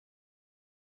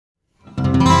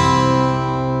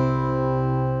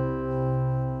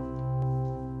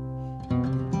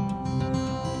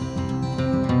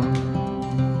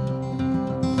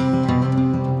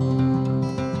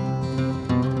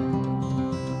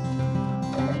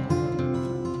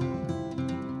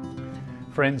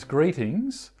Friends,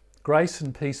 greetings. Grace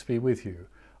and peace be with you.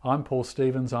 I'm Paul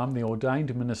Stevens. I'm the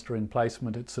ordained minister in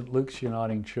placement at St Luke's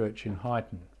Uniting Church in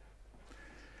Highton.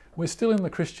 We're still in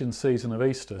the Christian season of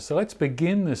Easter, so let's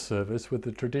begin this service with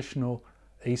the traditional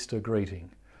Easter greeting.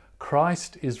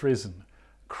 Christ is risen.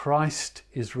 Christ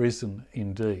is risen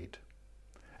indeed.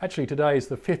 Actually, today is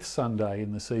the 5th Sunday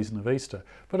in the season of Easter,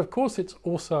 but of course it's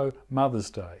also Mother's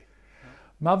Day.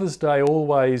 Mother's Day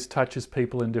always touches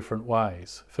people in different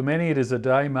ways. For many it is a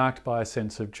day marked by a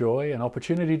sense of joy, an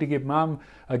opportunity to give Mum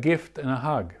a gift and a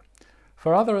hug.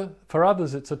 For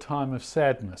others it's a time of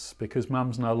sadness because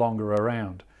Mum's no longer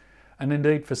around. And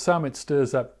indeed for some it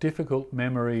stirs up difficult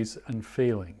memories and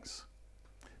feelings.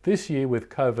 This year with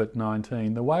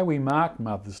COVID-19, the way we mark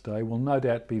Mother's Day will no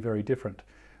doubt be very different,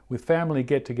 with family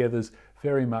get-togethers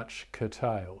very much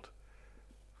curtailed.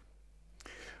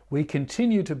 We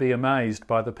continue to be amazed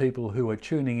by the people who are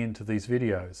tuning into these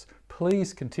videos.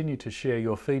 Please continue to share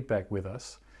your feedback with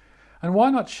us. And why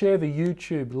not share the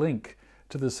YouTube link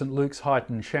to the St Luke's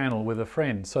Highton channel with a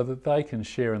friend so that they can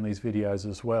share in these videos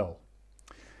as well.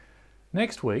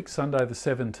 Next week, Sunday the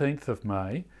 17th of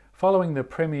May, following the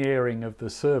premiering of the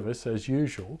service as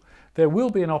usual, there will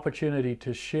be an opportunity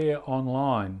to share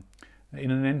online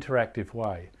in an interactive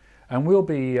way. And we'll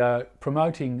be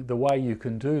promoting the way you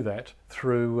can do that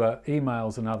through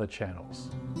emails and other channels.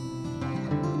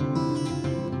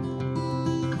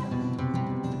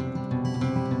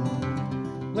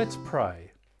 Let's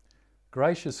pray.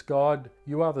 Gracious God,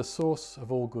 you are the source of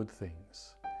all good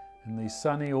things. In these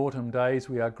sunny autumn days,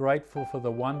 we are grateful for the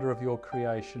wonder of your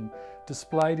creation,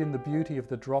 displayed in the beauty of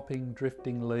the dropping,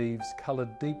 drifting leaves,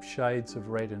 coloured deep shades of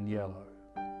red and yellow.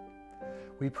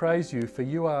 We praise you for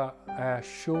you are our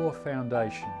sure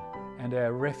foundation and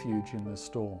our refuge in the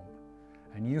storm.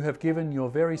 And you have given your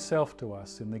very self to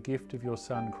us in the gift of your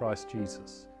Son, Christ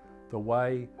Jesus, the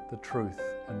way, the truth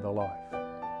and the life.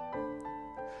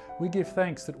 We give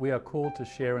thanks that we are called to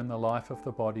share in the life of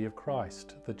the body of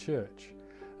Christ, the Church,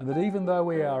 and that even though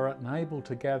we are unable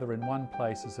to gather in one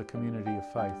place as a community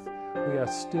of faith, we are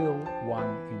still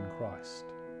one in Christ.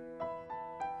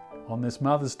 On this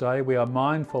Mother's Day, we are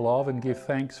mindful of and give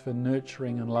thanks for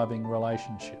nurturing and loving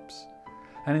relationships.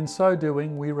 And in so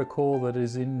doing, we recall that it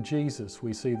is in Jesus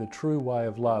we see the true way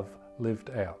of love lived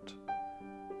out.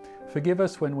 Forgive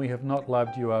us when we have not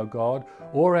loved you, O God,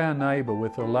 or our neighbour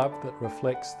with a love that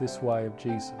reflects this way of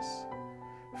Jesus.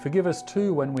 Forgive us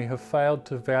too when we have failed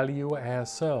to value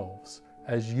ourselves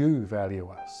as you value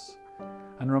us.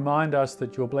 And remind us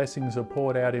that your blessings are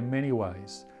poured out in many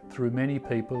ways, through many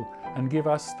people, and give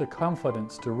us the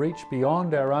confidence to reach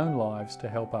beyond our own lives to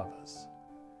help others.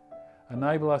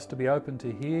 Enable us to be open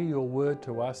to hear your word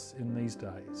to us in these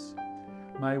days.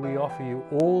 May we offer you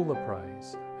all the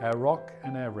praise, our rock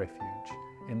and our refuge,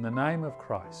 in the name of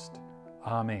Christ.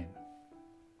 Amen.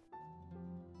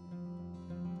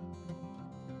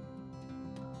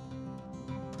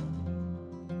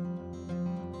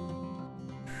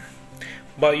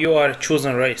 But you are a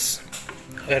chosen race,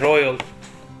 a royal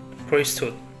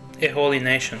priesthood, a holy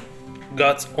nation,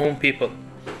 God's own people,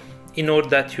 in order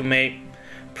that you may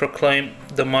proclaim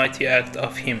the mighty act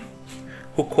of Him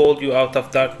who called you out of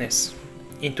darkness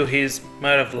into His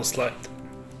marvelous light.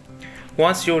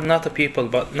 Once you were not a people,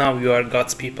 but now you are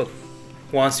God's people.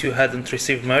 Once you hadn't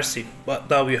received mercy, but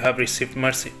now you have received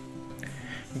mercy.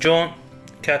 John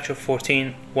chapter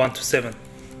 14, 1-7.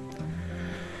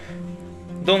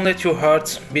 Don't let your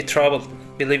hearts be troubled.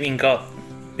 Believe in God.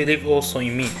 Believe also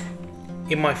in me.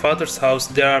 In my Father's house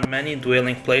there are many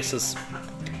dwelling places.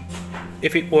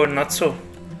 If it were not so,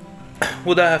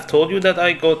 would I have told you that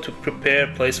I go to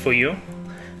prepare a place for you?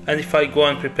 And if I go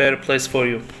and prepare a place for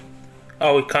you, I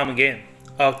will come again.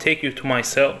 I will take you to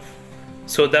myself,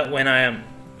 so that when I am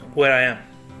where I am,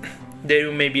 there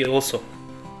you may be also.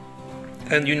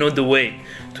 And you know the way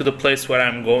to the place where I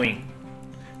am going.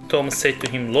 Thomas said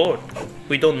to him, Lord,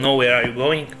 we don't know where are you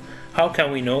going. How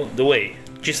can we know the way?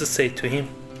 Jesus said to him,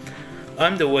 I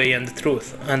am the way and the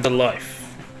truth and the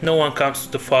life. No one comes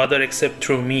to the Father except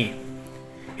through me.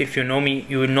 If you know me,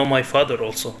 you will know my Father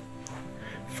also.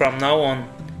 From now on,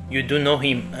 you do know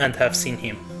him and have seen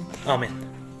him. Amen.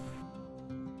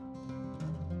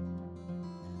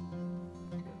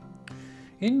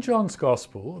 In John's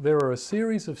Gospel, there are a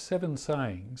series of 7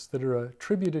 sayings that are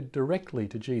attributed directly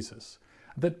to Jesus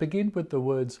that begin with the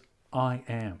words, I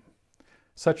am,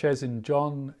 such as in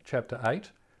John chapter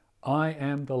 8, I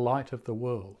am the light of the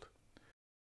world.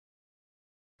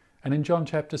 And in John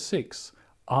chapter 6,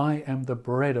 I am the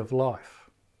bread of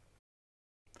life.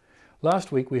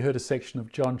 Last week we heard a section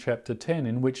of John chapter 10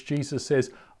 in which Jesus says,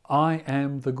 I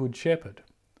am the good shepherd.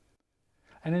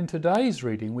 And in today's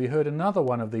reading, we heard another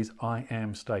one of these I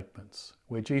am statements,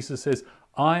 where Jesus says,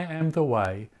 I am the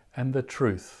way and the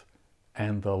truth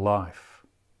and the life.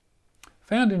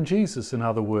 Found in Jesus, in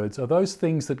other words, are those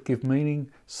things that give meaning,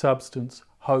 substance,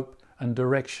 hope and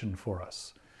direction for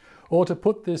us. Or to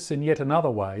put this in yet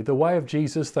another way, the way of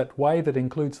Jesus, that way that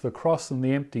includes the cross and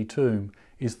the empty tomb,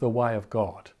 is the way of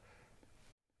God.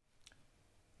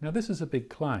 Now this is a big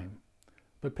claim,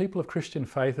 but people of Christian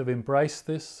faith have embraced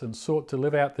this and sought to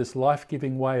live out this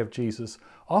life-giving way of Jesus,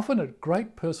 often at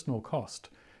great personal cost,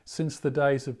 since the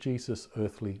days of Jesus'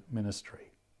 earthly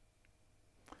ministry.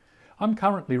 I'm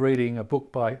currently reading a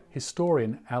book by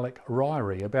historian Alec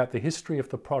Ryrie about the history of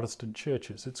the Protestant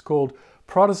churches. It's called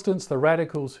Protestants, the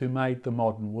Radicals Who Made the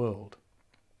Modern World.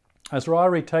 As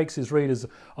Ryrie takes his readers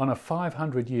on a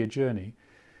 500-year journey,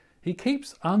 he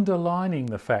keeps underlining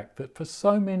the fact that for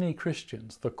so many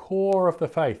Christians, the core of the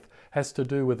faith has to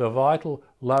do with a vital,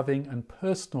 loving and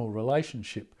personal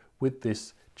relationship with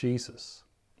this Jesus.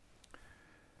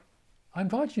 I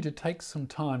invite you to take some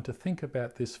time to think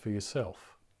about this for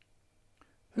yourself.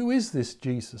 Who is this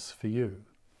Jesus for you?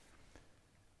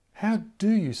 How do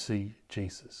you see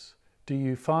Jesus? Do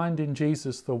you find in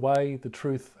Jesus the way, the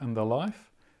truth and the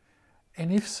life?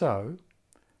 And if so,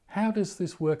 how does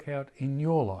this work out in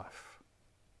your life?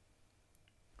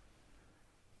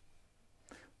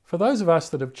 For those of us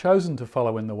that have chosen to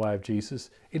follow in the way of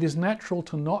Jesus, it is natural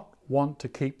to not want to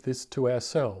keep this to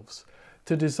ourselves,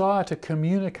 to desire to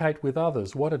communicate with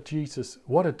others what a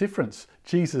difference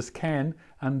Jesus can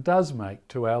and does make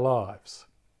to our lives.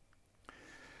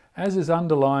 As is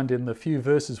underlined in the few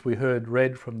verses we heard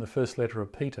read from the first letter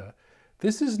of Peter,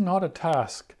 this is not a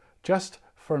task just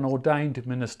for an ordained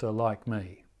minister like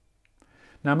me.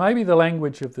 Now maybe the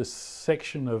language of this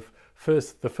section of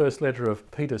the first letter of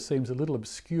Peter seems a little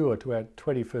obscure to our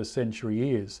 21st century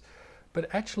ears, but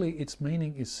actually its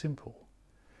meaning is simple.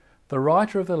 The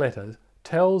writer of the letter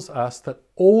tells us that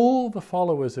all the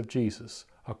followers of Jesus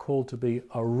are called to be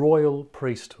a royal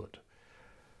priesthood,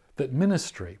 that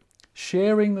ministry,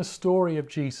 sharing the story of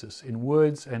Jesus in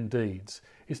words and deeds,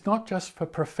 is not just for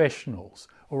professionals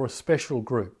or a special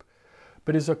group,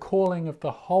 but is a calling of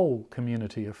the whole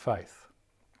community of faith.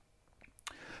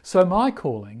 So my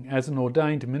calling as an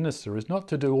ordained minister is not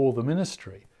to do all the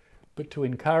ministry, but to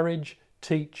encourage,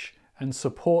 teach and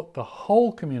support the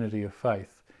whole community of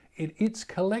faith in its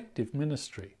collective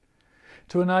ministry,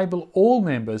 to enable all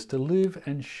members to live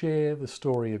and share the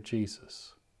story of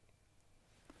Jesus.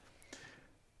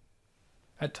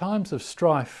 At times of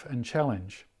strife and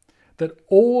challenge, that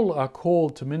all are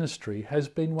called to ministry has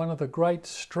been one of the great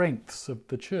strengths of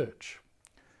the church.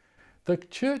 The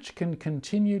church can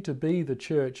continue to be the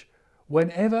church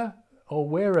whenever or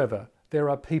wherever there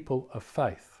are people of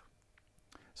faith.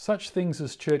 Such things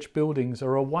as church buildings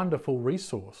are a wonderful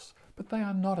resource, but they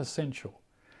are not essential,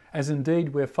 as indeed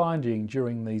we're finding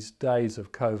during these days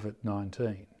of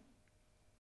COVID-19.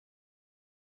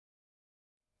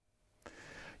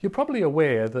 You're probably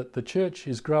aware that the church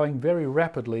is growing very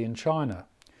rapidly in China.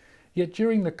 Yet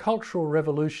during the Cultural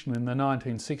Revolution in the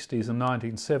 1960s and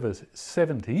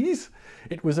 1970s,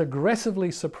 it was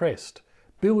aggressively suppressed,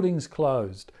 buildings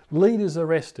closed, leaders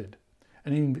arrested,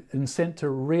 and sent to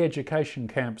re-education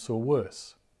camps or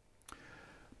worse.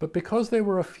 But because there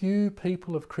were a few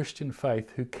people of Christian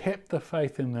faith who kept the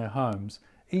faith in their homes,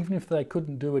 even if they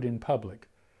couldn't do it in public,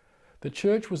 the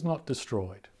church was not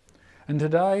destroyed. And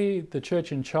today, the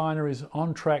church in China is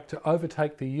on track to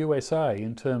overtake the USA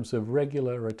in terms of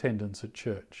regular attendance at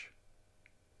church.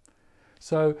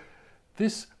 So,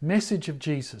 this message of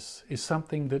Jesus is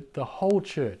something that the whole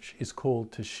church is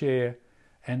called to share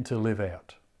and to live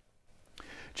out.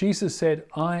 Jesus said,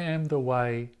 I am the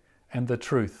way and the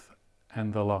truth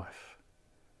and the life.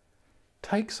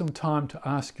 Take some time to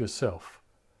ask yourself,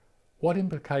 what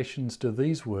implications do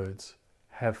these words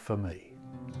have for me?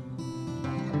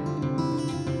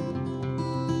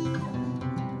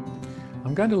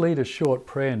 I'm going to lead a short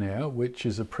prayer now, which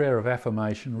is a prayer of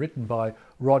affirmation written by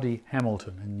Roddy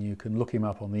Hamilton, and you can look him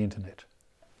up on the internet.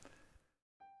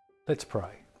 Let's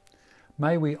pray.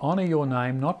 May we honour your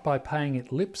name not by paying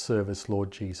it lip service, Lord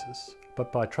Jesus,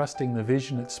 but by trusting the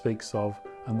vision it speaks of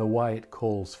and the way it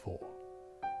calls for.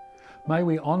 May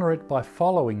we honour it by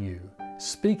following you,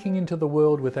 speaking into the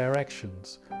world with our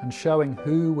actions and showing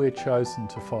who we're chosen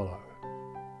to follow.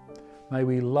 May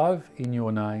we love in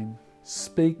your name,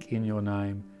 speak in your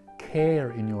name,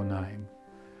 care in your name,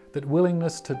 that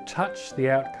willingness to touch the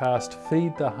outcast,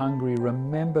 feed the hungry,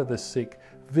 remember the sick,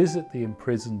 visit the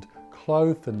imprisoned,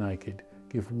 clothe the naked,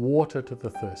 give water to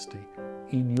the thirsty,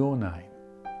 in your name.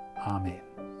 Amen.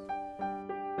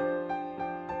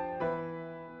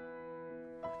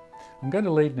 I'm going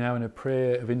to lead now in a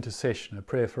prayer of intercession, a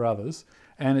prayer for others,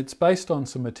 and it's based on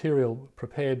some material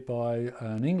prepared by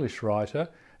an English writer,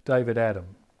 David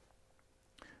Adam.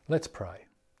 Let's pray.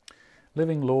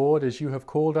 Living Lord, as you have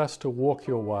called us to walk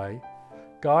your way,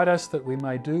 guide us that we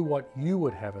may do what you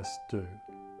would have us do,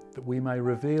 that we may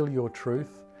reveal your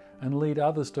truth and lead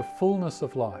others to fullness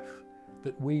of life,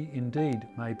 that we indeed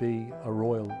may be a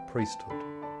royal priesthood.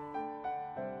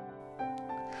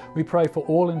 We pray for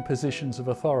all in positions of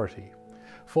authority,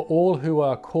 for all who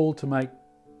are called to make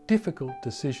difficult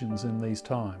decisions in these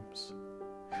times.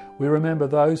 We remember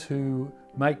those who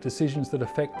make decisions that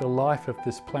affect the life of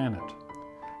this planet.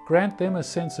 Grant them a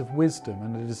sense of wisdom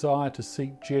and a desire to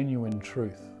seek genuine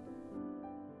truth.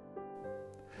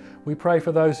 We pray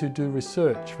for those who do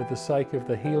research for the sake of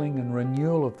the healing and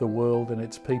renewal of the world and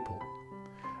its people,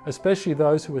 especially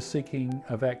those who are seeking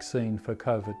a vaccine for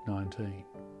COVID-19.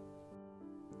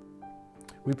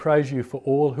 We praise you for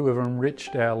all who have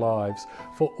enriched our lives,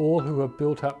 for all who have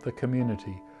built up the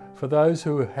community, for those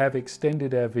who have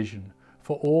extended our vision,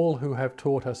 for all who have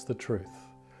taught us the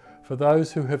truth, for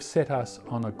those who have set us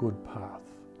on a good path.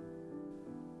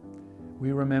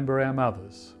 We remember our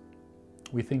mothers.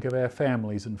 We think of our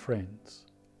families and friends.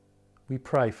 We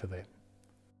pray for them.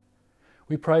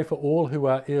 We pray for all who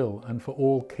are ill and for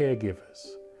all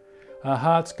caregivers. Our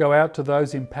hearts go out to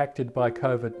those impacted by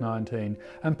COVID-19,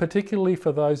 and particularly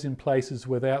for those in places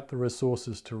without the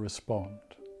resources to respond.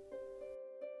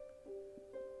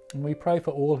 And we pray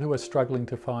for all who are struggling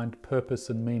to find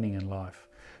purpose and meaning in life,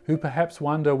 who perhaps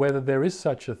wonder whether there is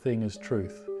such a thing as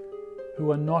truth, who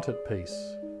are not at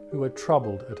peace, who are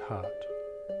troubled at heart.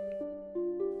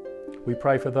 We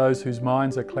pray for those whose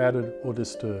minds are clouded or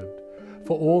disturbed,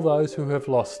 for all those who have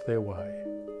lost their way.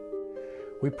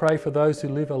 We pray for those who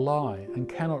live a lie and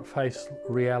cannot face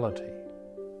reality.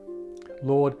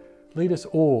 Lord, lead us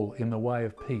all in the way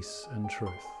of peace and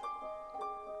truth.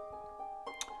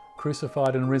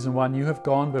 Crucified and risen one, you have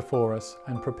gone before us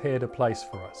and prepared a place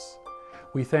for us.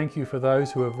 We thank you for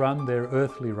those who have run their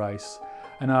earthly race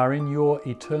and are in your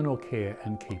eternal care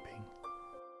and keeping.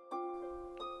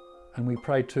 And we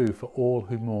pray too for all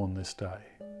who mourn this day.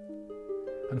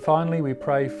 And finally, we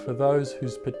pray for those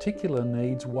whose particular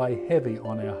needs weigh heavy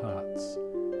on our hearts,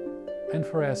 and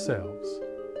for ourselves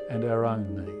and our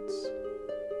own needs.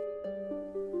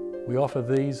 We offer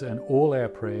these and all our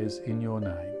prayers in your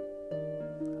name.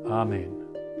 Amen.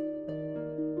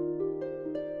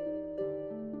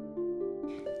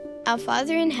 Our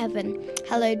Father in heaven,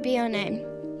 hallowed be your name.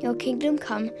 Your kingdom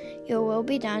come, your will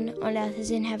be done on earth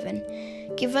as in heaven.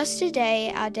 Give us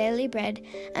today our daily bread,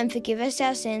 and forgive us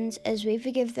our sins as we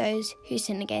forgive those who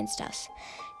sin against us.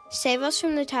 Save us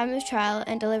from the time of trial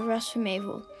and deliver us from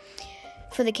evil.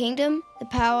 For the kingdom, the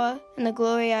power, and the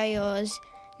glory are yours,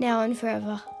 now and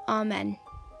forever. Amen.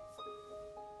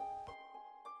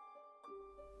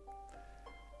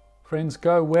 Friends,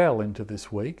 go well into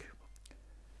this week.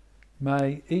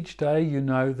 May each day you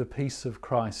know the peace of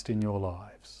Christ in your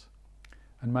lives.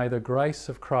 And may the grace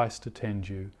of Christ attend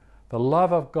you, the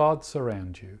love of God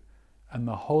surround you, and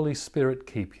the Holy Spirit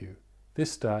keep you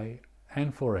this day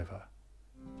and forever.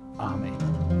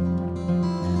 Amen.